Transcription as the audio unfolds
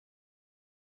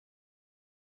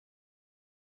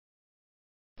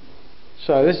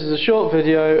So this is a short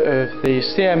video of the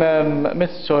CMM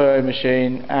Mitutoyo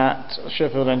machine at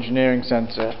Sheffield Engineering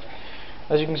Centre.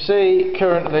 As you can see,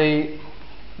 currently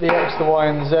the X, the Y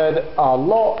and Z are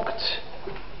locked,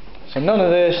 so none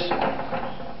of this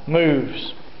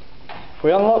moves. If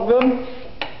we unlock them,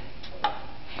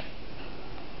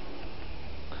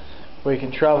 we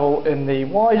can travel in the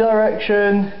Y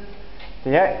direction,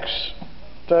 the X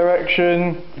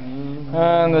direction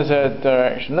and the Z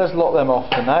direction. Let's lock them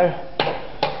off for now.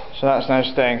 So that's now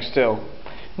staying still.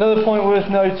 Another point worth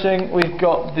noting, we've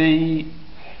got a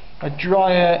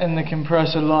dryer in the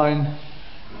compressor line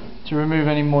to remove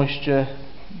any moisture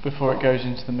before it goes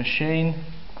into the machine.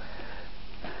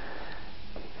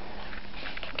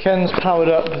 Ken's powered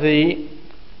up the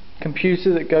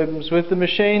computer that goes with the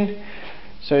machine,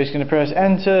 so he's going to press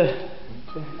enter.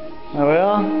 There we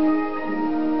are.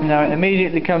 Now it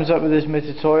immediately comes up with this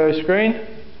Mitutoyo screen.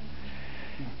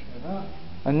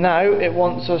 And now it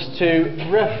wants us to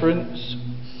reference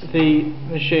the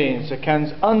machine. So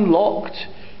Ken's unlocked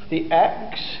the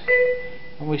X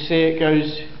and we see it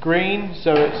goes green,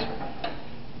 so it's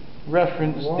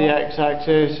referenced the X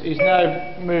axis. He's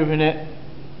now moving it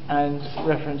and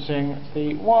referencing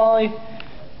the Y,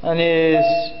 and here's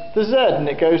the Z, and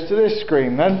it goes to this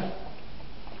screen then.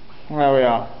 There we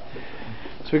are.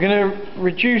 So we're going to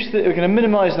we're going to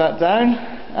minimise that down,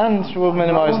 and we'll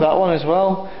minimise that one as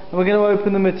well. And we're going to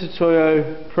open the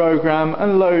Mitutoyo program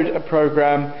and load a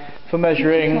program for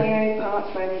measuring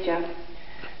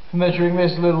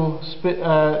this little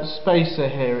spacer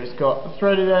here. It's got a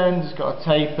threaded end, it's got a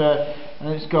taper, and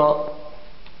it's got,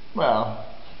 well,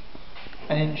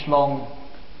 an inch long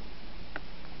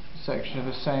section of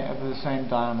the same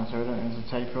diameter. I don't think there's a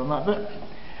taper on that bit.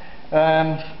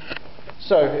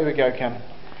 So here we go, Ken.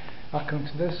 Back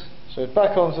onto this. So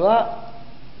back onto that.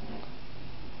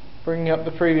 Bringing up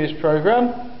the previous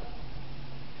program.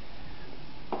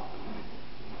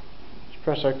 Just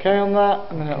press OK on that,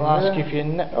 and then it'll ask you for your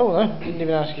name. Oh no, didn't even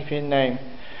ask you for your name.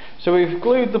 So we've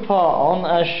glued the part on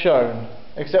as shown,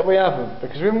 except we haven't,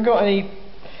 because we haven't got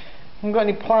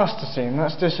any plasticine.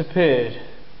 That's disappeared,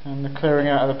 and the clearing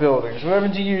out of the building. So we're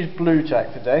having to use blue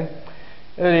tack today.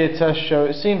 Earlier tests show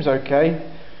it seems okay,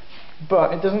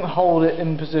 but it doesn't hold it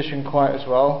in position quite as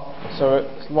well, so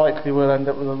it's likely we'll end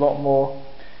up with a lot more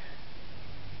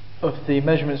of the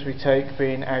measurements we take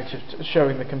being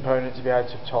showing the component to be out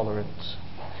of tolerance.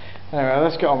 Anyway,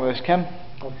 let's get on with this, Ken.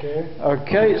 Okay.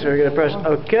 Okay, so we're going to press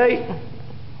OK.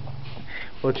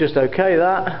 We'll just OK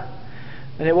that,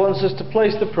 and it wants us to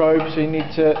place the probe, so you need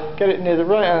to get it near the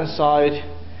right hand side,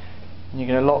 and you're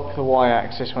going to lock the Y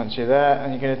axis once you're there,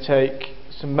 and you're going to take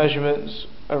some measurements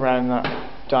around that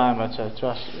diameter to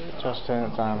ascertain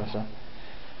the diameter.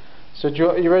 So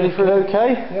you ready for an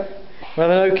OK? Yep.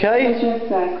 Well, an OK. Measure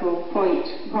circle, point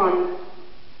 1,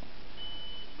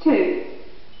 2,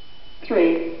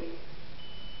 3,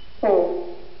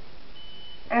 4.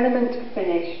 Element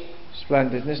finished.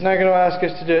 Splendid. And it's now going to ask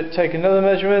us to take another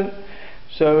measurement.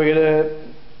 So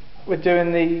we're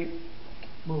doing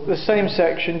the same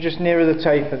section, just nearer the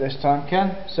taper this time,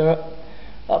 Ken. So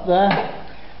up there.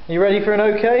 Are you ready for an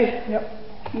OK? Yep.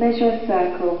 Measure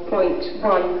circle, point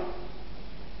 1,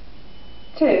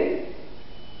 2,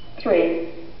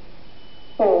 3,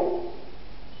 4.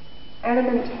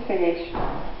 Element finished.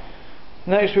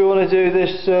 Next we want to do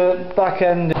this back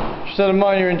end. Just had a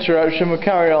minor interruption. We'll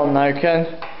carry on now, Ken.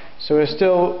 So we're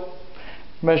still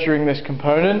measuring this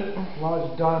component.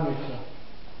 Large diameter.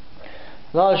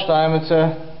 Large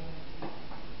diameter.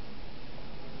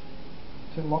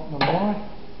 So lock the Y.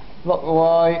 Lock the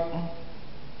Y.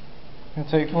 Going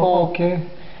to take 4. Okay.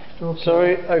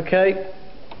 Sorry, OK.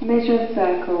 Measure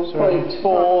circle, So point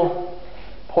 4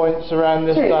 points around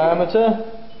this 2, diameter.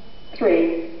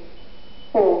 3,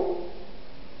 4.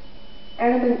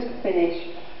 Element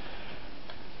finished.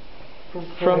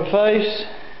 Front face.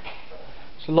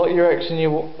 So lock your X and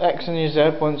your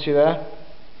Z once you're there.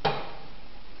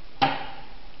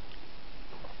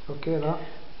 Okay, that.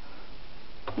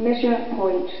 Measure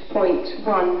point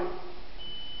 1.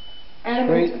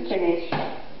 Element finished.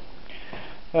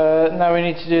 Now we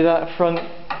need to do that front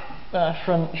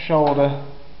shoulder.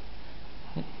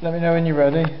 Let me know when you're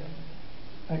ready.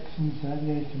 X and Z,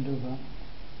 yeah, you can do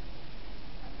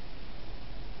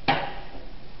that.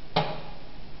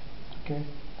 Okay.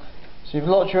 So you've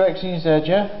locked your X and your Z,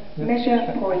 yeah?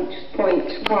 Measure point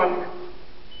 1.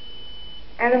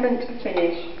 Element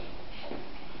finished.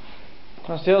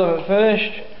 That's the element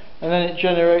finished, and then it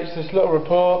generates this little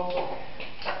report.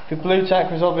 The blue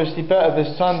tack was obviously better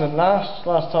this time than last.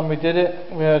 Last time we did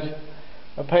it, we had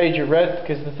a page of red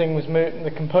because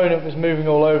the component was moving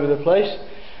all over the place.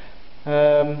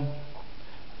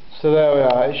 So there we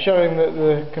are. It's showing that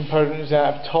the component is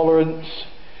out of tolerance,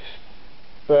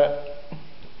 but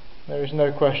there is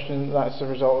no question that that's the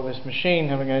result of this machine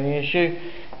having any issue.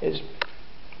 It's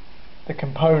the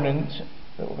component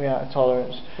that will be out of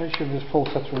tolerance. Make sure there's full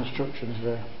set of instructions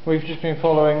there. We've just been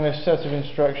following this set of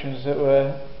instructions that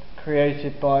were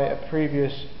created by a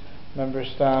previous member of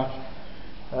staff.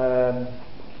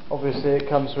 Obviously it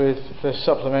comes with the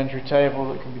supplementary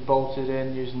table that can be bolted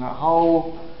in using that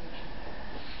hole,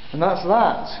 and that's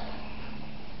that.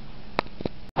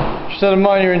 Just had a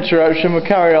minor interruption, we'll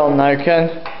carry on now, Ken.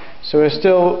 So we're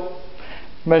still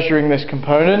measuring this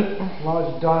component.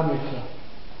 Large diameter.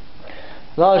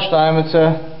 Large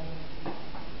diameter.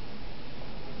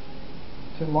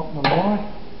 To lock the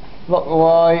Y. Lock the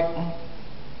Y.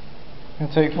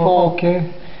 Going to take four.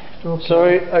 Okay. Okay.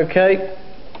 Sorry, okay.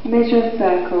 Measure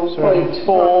circle. So Point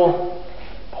 4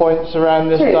 points around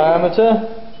this 2, diameter.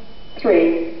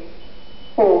 3,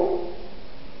 4.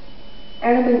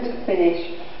 Element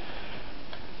finish.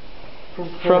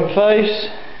 Front face.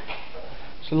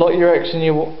 So lock your X and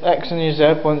your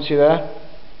Z once you're there.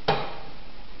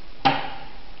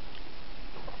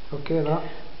 Okay, that.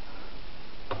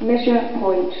 Measure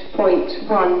point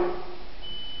 1.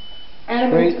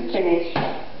 Element Straight. finish.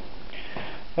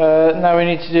 Now we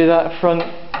need to do that front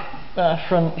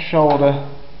shoulder.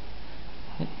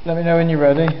 Let me know when you're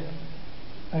ready.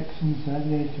 X and Z,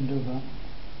 yeah, you can do that.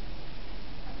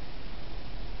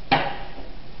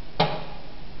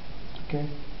 Okay.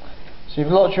 So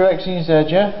you've locked your X and your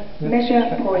Z, yeah?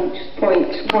 Measure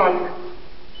point 1.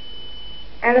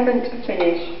 Element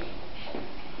finish.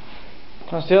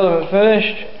 That's the element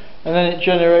finished, and then it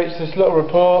generates this little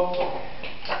report.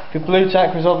 The blue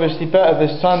tack was obviously better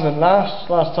this time than last.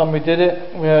 Last time we did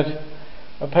it, we had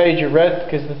a page of red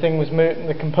because the thing was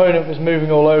the component was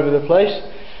moving all over the place.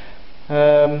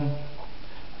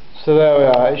 So there we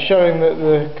are. It's showing that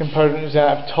the component is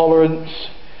out of tolerance,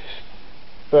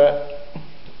 but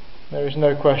there is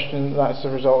no question that that's the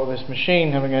result of this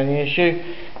machine having any issue.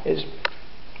 It's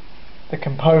the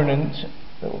component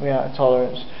that will be out of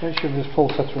tolerance. Make sure there's full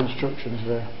set of instructions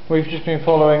there. We've just been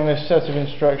following this set of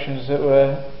instructions that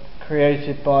were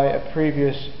created by a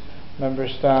previous member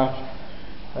of staff.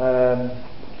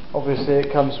 Obviously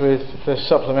it comes with the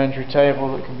supplementary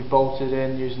table that can be bolted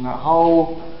in using that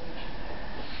hole,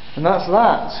 and that's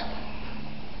that.